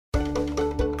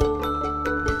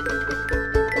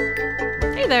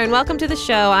Hey there, and welcome to the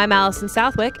show. I'm Allison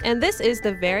Southwick, and this is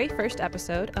the very first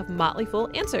episode of Motley Fool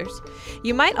Answers.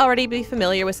 You might already be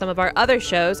familiar with some of our other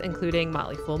shows, including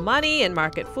Motley Fool Money and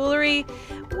Market Foolery.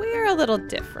 We're a little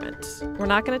different. We're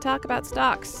not going to talk about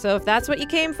stocks, so if that's what you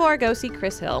came for, go see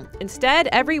Chris Hill. Instead,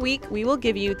 every week, we will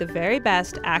give you the very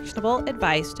best actionable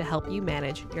advice to help you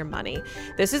manage your money.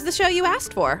 This is the show you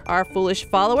asked for, our foolish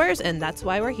followers, and that's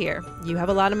why we're here. You have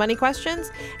a lot of money questions,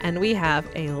 and we have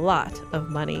a lot of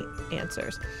money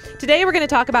answers. Today, we're going to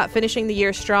talk about finishing the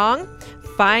year strong.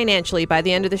 Financially, by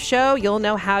the end of the show, you'll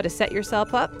know how to set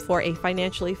yourself up for a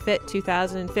financially fit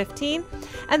 2015.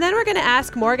 And then we're going to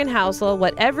ask Morgan Housel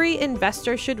what every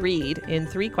investor should read in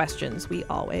 3 questions we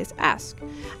always ask.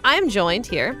 I'm joined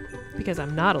here, because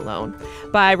I'm not alone,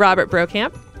 by Robert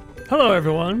Brokamp. Hello,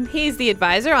 everyone. He's the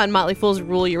advisor on Motley Fool's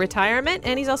Rule Your Retirement,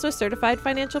 and he's also a certified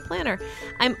financial planner.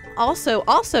 I'm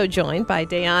also joined by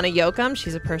Diana Yoakum.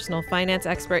 She's a personal finance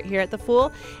expert here at The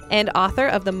Fool and author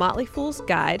of The Motley Fool's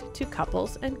Guide to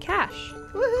Couples and Cash.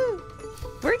 Woohoo!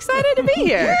 We're excited to be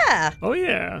here. Yeah. Oh,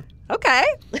 yeah. Okay.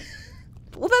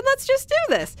 Well, then let's just do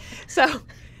this. So,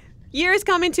 year is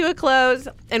coming to a close,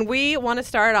 and we want to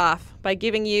start off by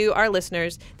giving you, our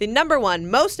listeners, the number one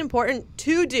most important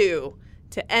to-do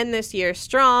to end this year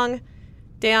strong.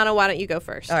 Diana, why don't you go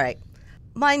first? All right.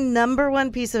 My number one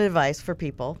piece of advice for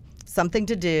people, something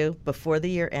to do before the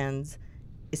year ends,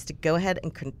 is to go ahead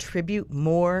and contribute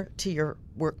more to your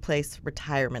workplace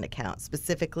retirement account,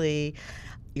 specifically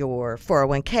your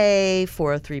 401k,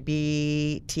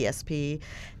 403b, TSP.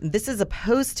 This is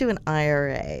opposed to an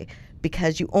IRA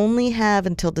because you only have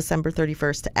until December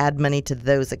 31st to add money to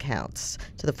those accounts,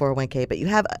 to the 401k, but you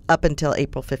have up until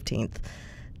April 15th.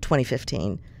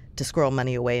 2015 to squirrel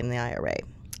money away in the IRA.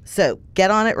 So get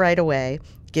on it right away.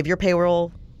 Give your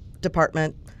payroll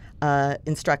department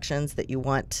instructions that you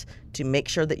want to make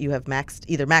sure that you have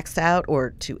either maxed out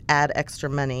or to add extra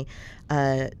money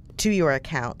to your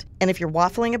account. And if you're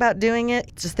waffling about doing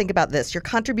it, just think about this. Your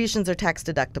contributions are tax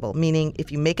deductible, meaning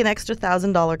if you make an extra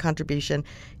 $1,000 contribution,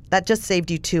 that just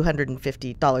saved you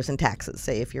 $250 in taxes,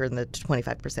 say if you're in the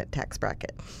 25% tax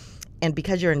bracket. And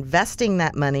because you're investing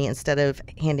that money instead of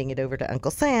handing it over to Uncle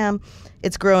Sam,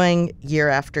 it's growing year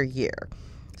after year.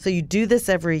 So you do this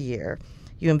every year.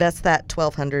 You invest that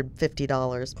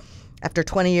 $1,250. After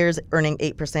 20 years earning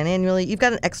 8% annually, you've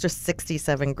got an extra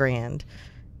 $67,000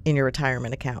 in your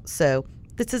retirement account. So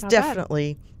this is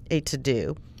definitely a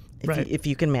to-do if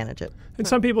you can manage it. And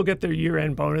some people get their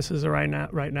year-end bonuses right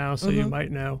now, so you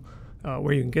might know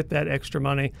where you can get that extra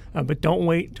money. But don't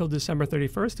wait until December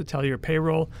 31st to tell your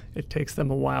payroll. It takes them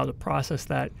a while to process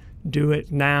that. Do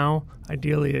it now,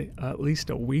 ideally at least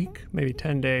a week, maybe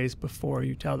 10 days before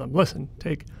you tell them, listen,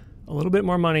 take a little bit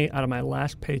more money out of my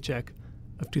last paycheck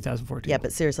of 2014. Yeah,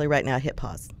 but seriously, right now, hit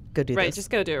pause. Go do this. Right,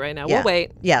 just go do it right now. Yeah. We'll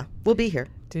wait. Yeah, we'll be here.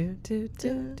 All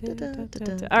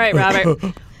right, Robert.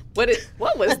 What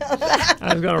was that?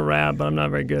 I was going to rap, but I'm not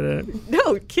very good at it.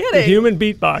 No kidding. The human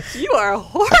beatbox. You are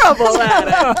horrible at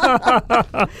it.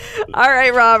 All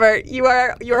right, Robert.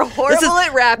 You're horrible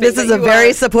at rapping. This is a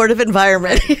very supportive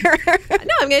environment here.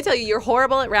 No, I'm going to tell you, you're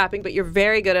horrible at rapping, but you're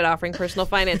very good at offering personal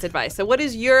finance advice. So what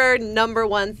is your number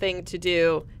one thing to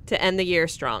do to end the year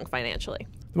strong financially?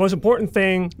 The most important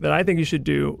thing that I think you should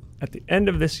do at the end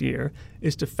of this year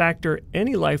is to factor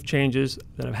any life changes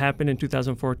that have happened in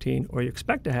 2014 or you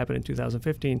expect to happen in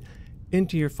 2015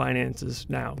 into your finances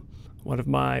now. One of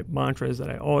my mantras that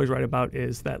I always write about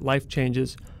is that life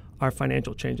changes are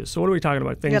financial changes. So what are we talking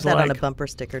about? Things you have that like, on a bumper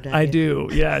sticker, don't I you? do,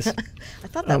 yes. I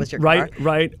thought that was your car.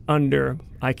 Right under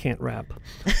I can't rap.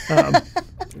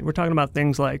 We're talking about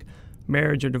things like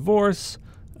marriage or divorce,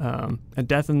 a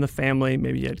death in the family,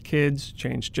 maybe you had kids,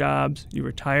 changed jobs, you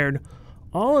retired.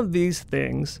 All of these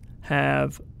things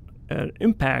have an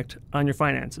impact on your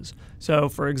finances. So,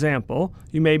 for example,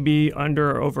 you may be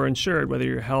under or overinsured, whether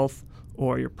your health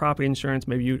or your property insurance.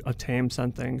 Maybe you obtained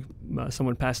something,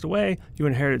 someone passed away, you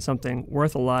inherited something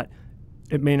worth a lot.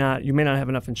 You may not have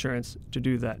enough insurance to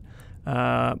do that.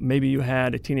 Maybe you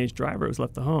had a teenage driver who was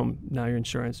left at home. Now your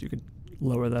insurance, you could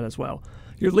lower that as well.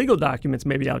 Your legal documents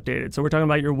may be outdated. So we're talking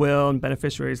about your will and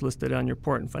beneficiaries listed on your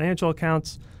important financial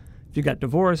accounts. If you got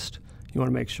divorced, you want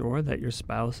to make sure that your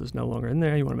spouse is no longer in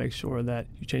there. You want to make sure that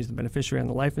you change the beneficiary on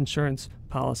the life insurance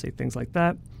policy, things like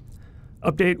that.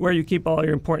 Update where you keep all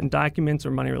your important documents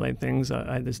or money-related things.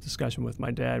 I had this discussion with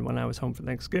my dad when I was home for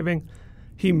Thanksgiving.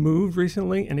 He moved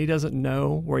recently, and he doesn't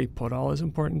know where he put all his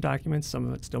important documents. Some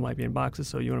of it still might be in boxes,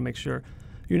 so you want to make sure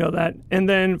you know that. And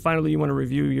then finally, you want to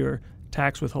review your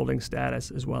tax withholding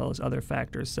status as well as other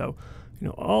factors. So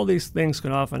All these things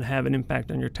can often have an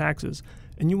impact on your taxes.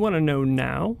 And you want to know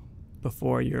now,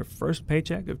 before your first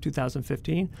paycheck of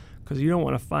 2015, because you don't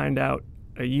want to find out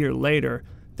a year later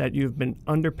that you've been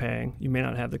underpaying. You may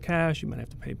not have the cash. You might have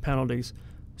to pay penalties.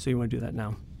 So you want to do that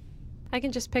now. I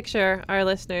can just picture our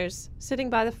listeners sitting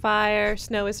by the fire.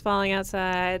 Snow is falling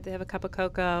outside. They have a cup of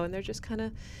cocoa, and they're just kind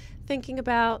of thinking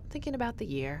about the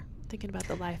year, thinking about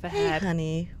the life ahead. Hey,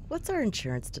 honey, what's our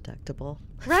insurance deductible?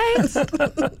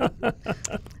 Right?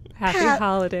 Happy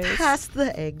holidays. Pass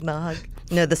the eggnog.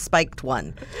 No, the spiked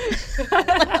one. All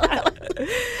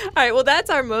right, well, that's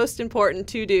our most important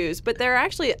to-dos, but there are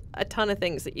actually a ton of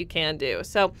things that you can do.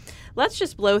 So let's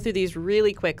just blow through these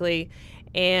really quickly,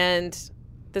 and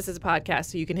this is a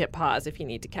podcast, so you can hit pause if you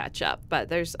need to catch up. But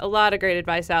there's a lot of great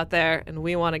advice out there, and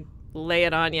we want to lay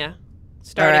it on you,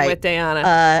 starting with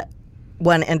Diana.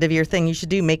 One end-of-year thing you should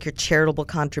do, make your charitable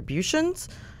contributions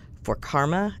for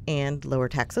karma and lower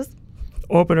taxes.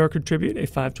 Open or contribute a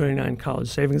 529 college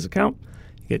savings account.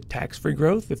 You get tax-free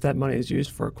growth if that money is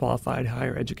used for qualified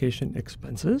higher education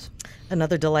expenses.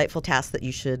 Another delightful task that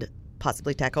you should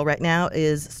possibly tackle right now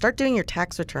is start doing your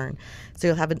tax return. So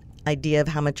you'll have an idea of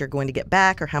how much you're going to get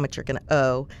back or how much you're going to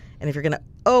owe. And if you're going to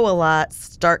owe a lot,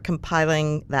 start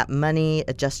compiling that money,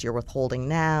 adjust your withholding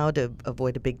now to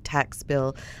avoid a big tax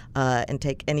bill, and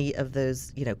take any of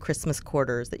those, Christmas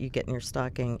quarters that you get in your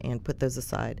stocking and put those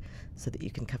aside so that you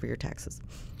can cover your taxes.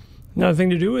 Another thing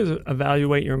to do is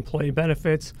evaluate your employee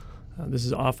benefits. This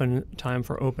is often time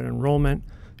for open enrollment.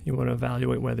 You want to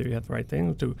evaluate whether you have the right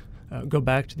thing. To go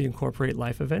back to the Incorporate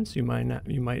Life events, you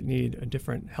might need a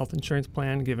different health insurance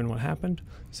plan given what happened.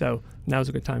 So now's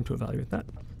a good time to evaluate that.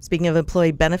 Speaking of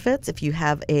employee benefits, if you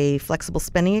have a flexible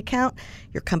spending account,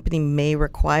 your company may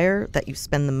require that you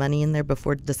spend the money in there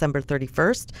before December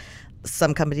 31st.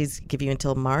 Some companies give you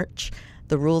until March.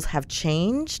 The rules have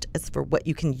changed as for what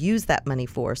you can use that money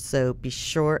for, so be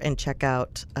sure and check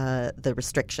out the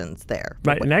restrictions there.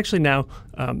 Right, and actually now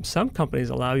some companies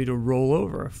allow you to roll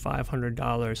over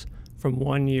 $500 from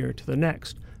one year to the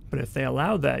next. But if they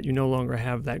allow that, you no longer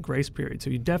have that grace period.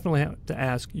 So you definitely have to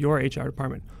ask your HR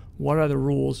department, what are the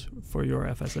rules for your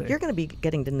FSA? You're going to be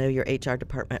getting to know your HR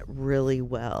department really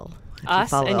well.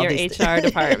 Us and your HR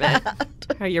department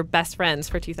are your best friends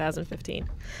for 2015.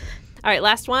 All right,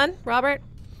 last one, Robert.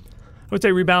 I would say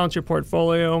rebalance your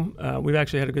portfolio. We've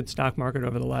actually had a good stock market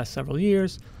over the last several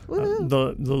years.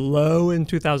 The low in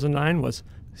 2009 was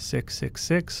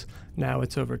 666. Now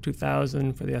it's over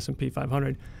 2,000 for the S&P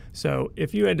 500. So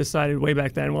if you had decided way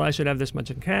back then, well, I should have this much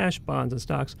in cash, bonds, and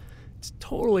stocks, it's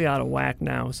totally out of whack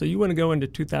now. So you want to go into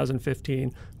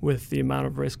 2015 with the amount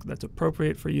of risk that's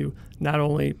appropriate for you. Not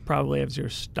only probably has your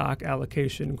stock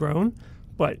allocation grown,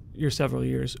 but you're several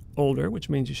years older, which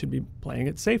means you should be playing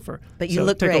it safer. But you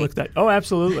look great. Take a look at that. Oh,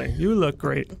 absolutely. You look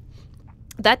great.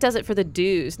 That does it for the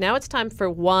do's. Now it's time for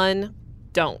one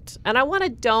don't. And I want a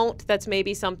don't that's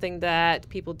maybe something that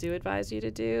people do advise you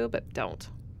to do, but don't.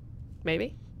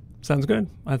 Maybe? Sounds good.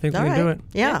 I think we All can right. do it.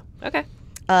 Yeah. Okay.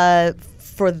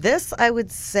 For this, I would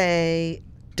say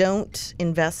don't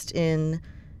invest in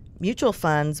mutual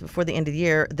funds before the end of the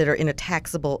year that are in a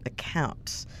taxable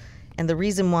account. And the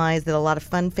reason why is that a lot of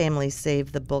fund families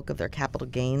save the bulk of their capital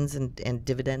gains and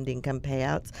dividend income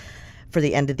payouts for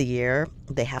the end of the year.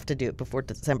 They have to do it before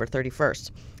December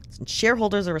 31st.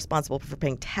 Shareholders are responsible for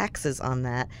paying taxes on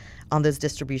those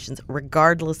distributions,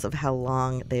 regardless of how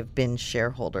long they've been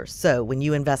shareholders. So when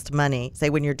you invest money, say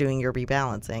when you're doing your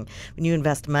rebalancing, when you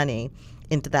invest money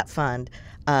into that fund,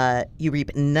 you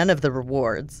reap none of the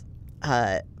rewards,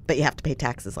 but you have to pay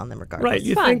taxes on them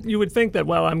regardless. Right. You would think that,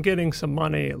 well, I'm getting some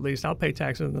money at least. I'll pay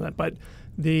taxes on that. But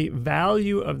the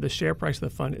value of the share price of the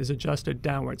fund is adjusted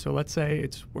downward. So let's say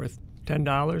it's worth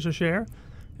 $10 a share,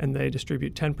 and they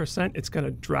distribute 10%, it's going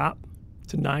to drop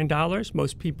to $9.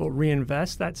 Most people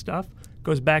reinvest that stuff,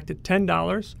 goes back to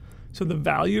 $10. So the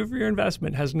value of your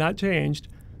investment has not changed,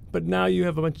 but now you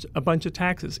have a bunch of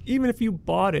taxes, even if you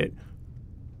bought it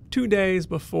 2 days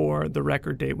before the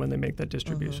record date when they make that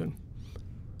distribution.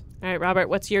 All right, Robert,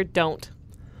 what's your don't?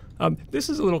 This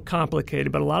is a little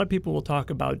complicated, but a lot of people will talk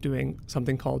about doing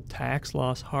something called tax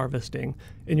loss harvesting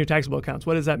in your taxable accounts.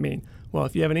 What does that mean? Well,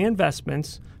 if you have any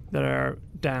investments that are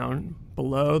down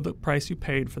below the price you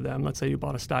paid for them, let's say you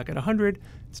bought a stock at 100,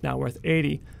 it's now worth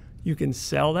 80, you can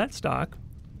sell that stock,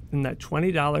 and that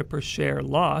 $20 per share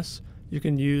loss you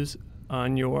can use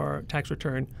on your tax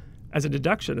return as a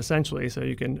deduction, essentially. So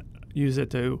you can use it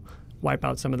to wipe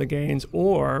out some of the gains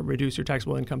or reduce your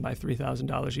taxable income by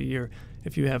 $3,000 a year.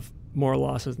 If you have more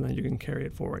losses, then you can carry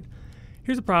it forward.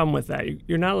 Here's the problem with that.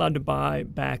 You're not allowed to buy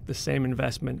back the same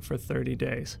investment for 30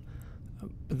 days.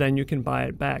 Then you can buy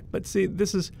it back. But see,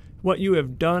 this is What you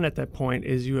have done at that point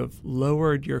is you have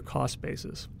lowered your cost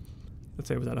basis. Let's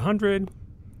say it was at 100,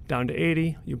 down to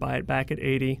 80, you buy it back at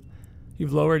 80.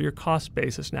 You've lowered your cost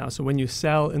basis now. So when you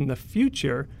sell in the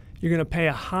future, you're going to pay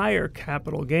a higher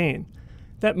capital gain.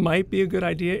 That might be a good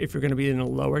idea if you're going to be in a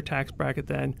lower tax bracket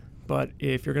then, but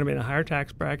if you're going to be in a higher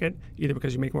tax bracket, either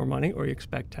because you make more money or you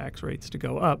expect tax rates to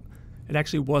go up, it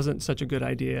actually wasn't such a good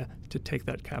idea to take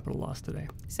that capital loss today.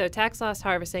 So tax loss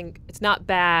harvesting, it's not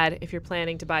bad if you're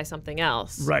planning to buy something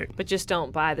else. Right. But just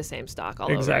don't buy the same stock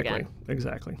all over again.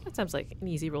 Exactly. That sounds like an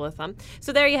easy rule of thumb.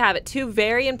 So there you have it. 2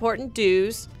 very important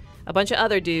do's, a bunch of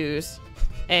other do's,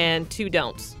 and 2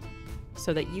 don'ts,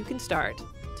 so that you can start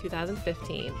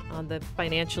 2015 on the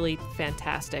financially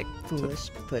fantastic. Foolish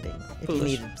pudding. If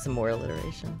Foolish. you need some more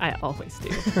alliteration. I always do.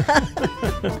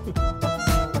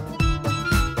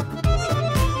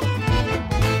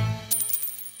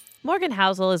 Morgan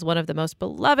Housel is one of the most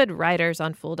beloved writers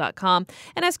on Fool.com,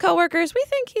 and as coworkers, we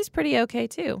think he's pretty okay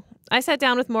too. I sat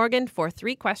down with Morgan for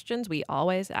 3 questions we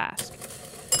always ask.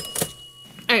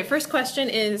 All right, first question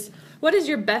is, what is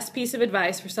your best piece of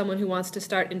advice for someone who wants to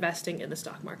start investing in the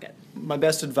stock market? My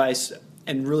best advice,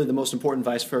 and really the most important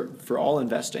advice for all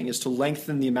investing, is to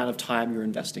lengthen the amount of time you're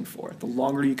investing for. The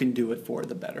longer you can do it for,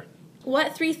 the better.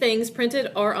 What 3 things,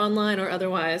 printed or online or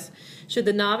otherwise, should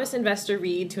the novice investor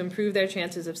read to improve their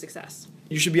chances of success?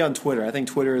 You should be on Twitter. I think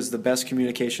Twitter is the best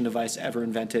communication device ever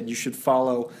invented. You should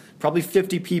follow probably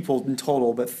 50 people in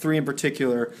total, but 3 in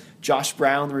particular. Josh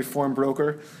Brown, the Reform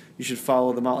Broker. You should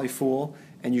follow The Motley Fool.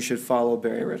 And you should follow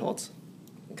Barry Ritholtz.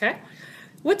 Okay.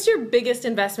 What's your biggest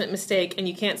investment mistake, and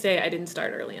you can't say I didn't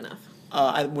start early enough?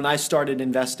 When I started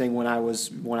investing when I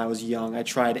was young, I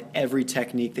tried every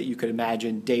technique that you could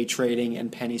imagine, day trading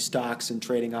and penny stocks and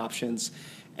trading options,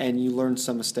 and you learn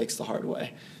some mistakes the hard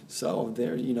way. So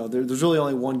there's really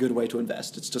only one good way to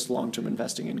invest. It's just long-term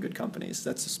investing in good companies.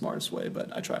 That's the smartest way,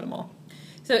 but I tried them all.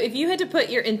 So if you had to put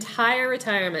your entire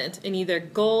retirement in either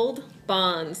gold,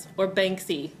 bonds, or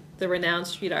Banksy, the renowned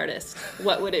street artist,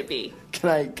 what would it be?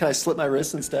 Can I slit my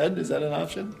wrist instead? Is that an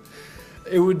option?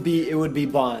 It would be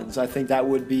bonds. I think that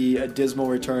would be a dismal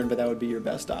return, but that would be your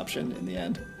best option in the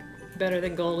end. Better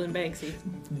than gold and Banksy.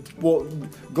 Well,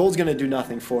 gold's going to do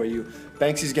nothing for you.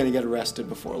 Banksy's going to get arrested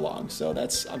before long, so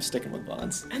I'm sticking with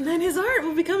bonds. And then his art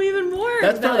will become even more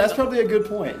That's probably a good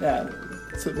point. Yeah.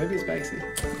 So maybe it's Banksy.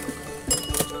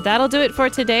 That'll do it for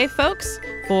today, folks.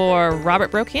 For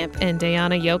Robert Brokamp and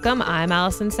Diana Yoakum, I'm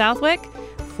Allison Southwick.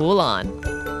 Fool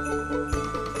on.